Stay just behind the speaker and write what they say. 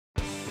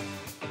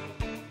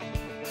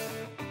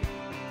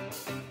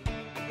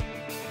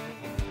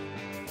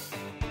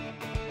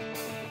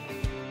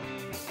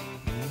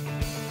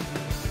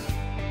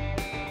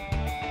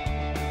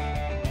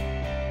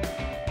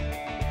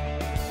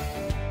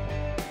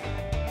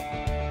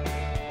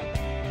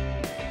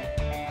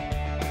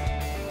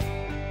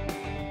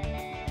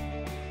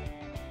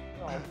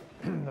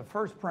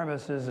first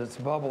premise is it's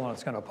a bubble and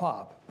it's going to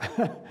pop.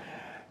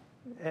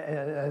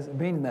 As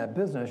being in that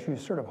business, you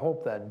sort of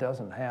hope that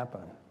doesn't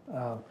happen.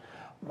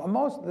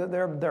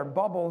 They're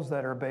bubbles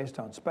that are based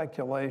on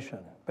speculation,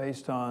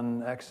 based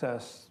on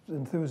excess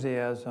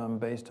enthusiasm,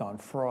 based on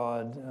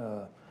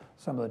fraud,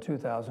 some of the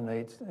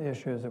 2008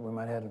 issues that we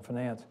might have in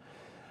finance.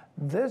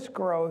 This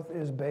growth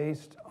is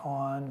based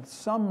on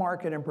some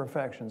market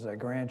imperfections, I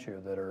grant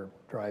you, that are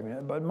driving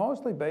it, but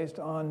mostly based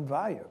on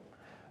value.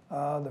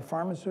 The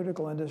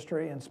pharmaceutical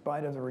industry, in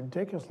spite of the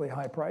ridiculously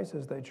high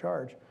prices they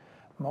charge,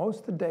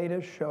 most of the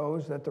data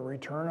shows that the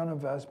return on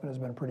investment has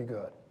been pretty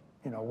good.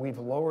 You know, we've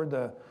lowered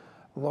the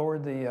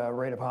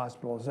rate of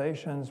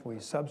hospitalizations. We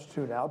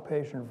substitute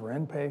outpatient for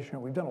inpatient.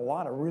 We've done a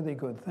lot of really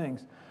good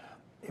things.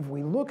 If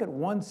we look at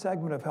one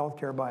segment of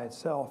healthcare by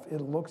itself,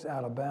 it looks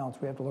out of bounds.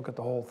 We have to look at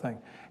the whole thing.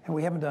 And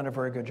we haven't done a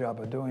very good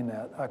job of doing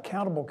that.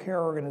 Accountable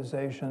care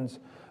organizations,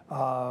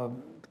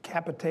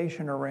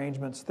 capitation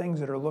arrangements, things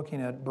that are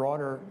looking at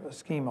broader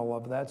schema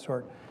of that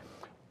sort,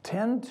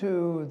 tend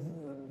to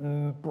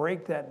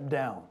break that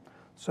down.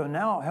 So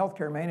now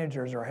healthcare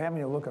managers are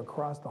having to look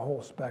across the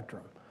whole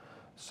spectrum.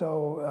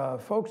 So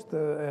folks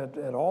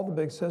at all the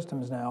big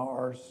systems now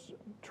are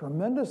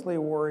tremendously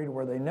worried,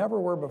 where they never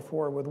were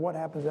before, with what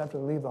happens after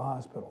they leave the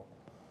hospital.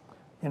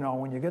 You know,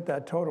 when you get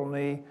that total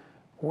knee,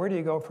 where do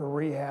you go for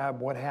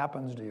rehab? What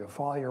happens? Do you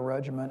follow your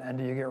regimen, and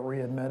do you get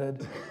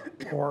readmitted,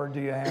 or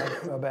do you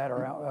have a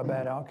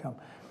bad outcome?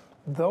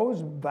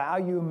 Those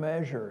value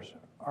measures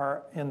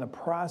are in the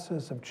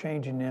process of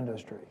changing the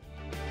industry.